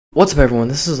What's up everyone,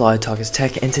 this is Lolly Talk is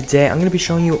Tech, and today I'm going to be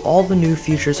showing you all the new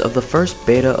features of the first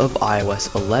beta of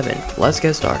iOS 11. Let's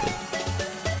get started.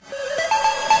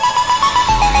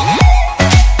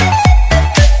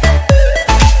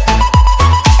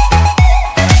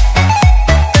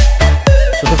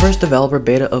 So the first developer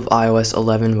beta of iOS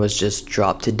 11 was just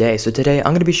dropped today. So today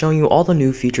I'm going to be showing you all the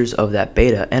new features of that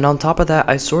beta, and on top of that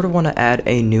I sort of want to add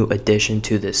a new addition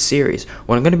to this series.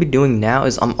 What I'm going to be doing now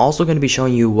is I'm also going to be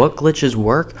showing you what glitches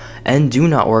work and do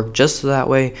not work, just so that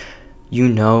way you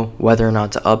know whether or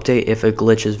not to update if a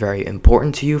glitch is very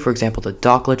important to you. For example, the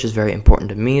dock glitch is very important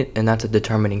to me, and that's a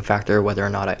determining factor whether or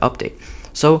not I update.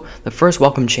 So the first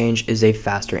welcome change is a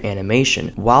faster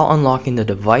animation. While unlocking the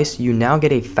device, you now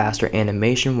get a faster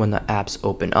animation when the apps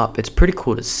open up. It's pretty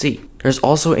cool to see. There's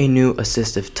also a new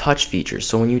assistive touch feature.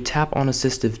 So when you tap on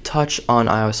assistive touch on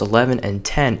iOS 11 and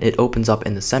 10, it opens up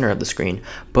in the center of the screen.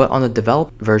 But on the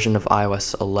developed version of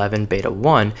iOS 11 beta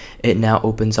 1, it now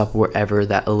opens up wherever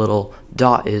that little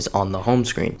dot is on the home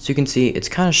screen. So you can see it's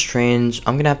kind of strange.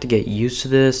 I'm gonna have to get used to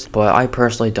this, but I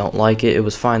personally don't like it. It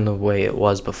was fine the way it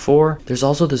was before. There's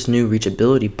also this new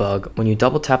reachability bug. When you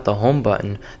double tap the home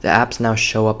button, the apps now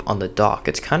show up on the dock.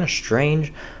 It's kind of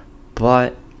strange,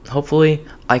 but hopefully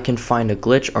I can find a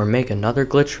glitch or make another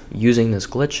glitch using this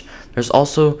glitch. There's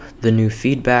also the new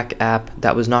feedback app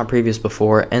that was not previous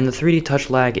before, and the 3D touch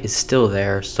lag is still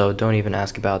there, so don't even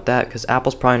ask about that because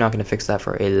Apple's probably not going to fix that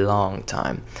for a long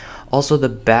time. Also, the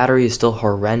battery is still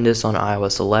horrendous on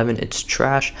iOS 11. It's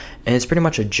trash, and it's pretty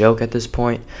much a joke at this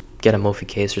point. Get a Mophie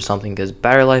case or something, because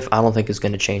battery life I don't think is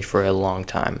going to change for a long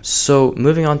time. So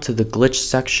moving on to the glitch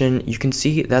section, you can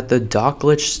see that the dock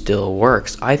glitch still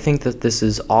works. I think that this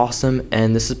is awesome,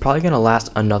 and this is probably going to last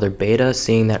another beta,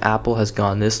 seeing that Apple has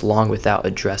gone this long without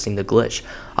addressing the glitch.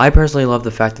 I personally love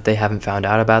the fact that they haven't found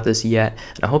out about this yet,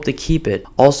 and I hope they keep it.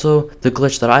 Also, the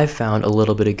glitch that I found a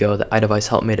little bit ago that iDevice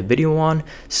Help made a video on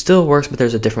still works, but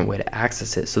there's a different way to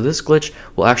access it. So this glitch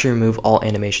will actually remove all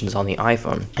animations on the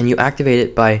iPhone, and you activate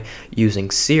it by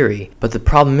using Siri. But the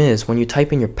problem is, when you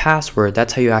type in your password,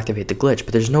 that's how you activate the glitch,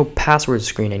 but there's no password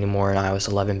screen anymore in iOS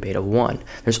 11 beta 1.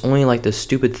 There's only like this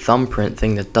stupid thumbprint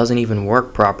thing that doesn't even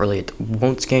work properly. It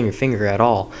won't scan your finger at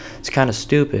all. It's kind of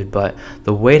stupid, but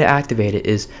the way to activate it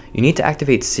is you need to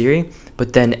activate Siri,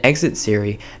 but then exit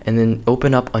Siri and then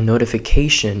open up a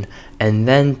notification and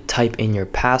then type in your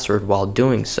password while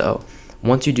doing so.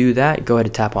 Once you do that, go ahead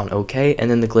and tap on OK, and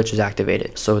then the glitch is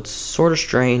activated. So it's sort of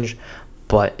strange,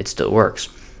 but it still works.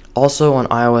 Also on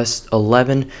iOS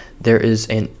 11, there is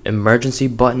an emergency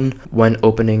button when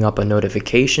opening up a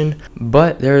notification,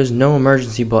 but there is no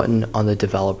emergency button on the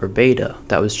developer beta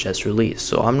that was just released.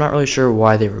 So I'm not really sure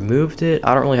why they removed it.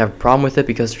 I don't really have a problem with it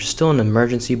because there's still an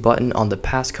emergency button on the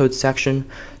passcode section,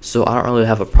 so I don't really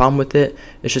have a problem with it.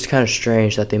 It's just kind of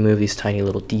strange that they move these tiny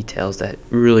little details that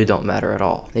really don't matter at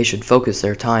all. They should focus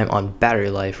their time on battery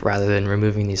life rather than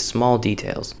removing these small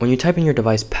details. When you type in your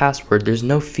device password, there's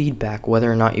no feedback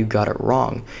whether or not you got it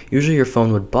wrong. Usually your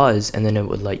phone would buzz and then it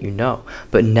would let you know,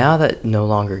 but now that no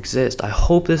longer exists. I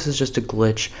hope this is just a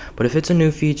glitch, but if it's a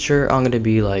new feature, I'm gonna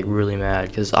be like really mad,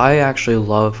 because I actually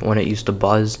love when it used to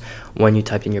buzz when you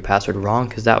typed in your password wrong,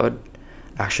 because that would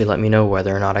actually let me know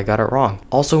whether or not I got it wrong.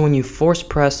 Also, when you force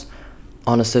press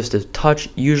on assistive touch,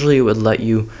 usually it would let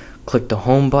you click the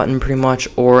home button pretty much,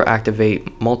 or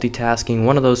activate multitasking,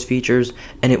 one of those features,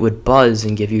 and it would buzz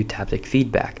and give you taptic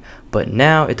feedback. But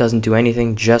now it doesn't do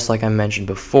anything, just like I mentioned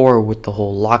before with the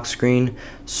whole lock screen.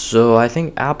 So I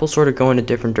think Apple's sort of going a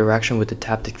different direction with the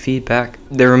taptic feedback.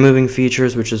 They're removing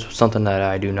features, which is something that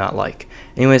I do not like.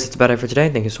 Anyways, that's about it for today.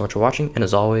 Thank you so much for watching, and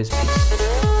as always, peace.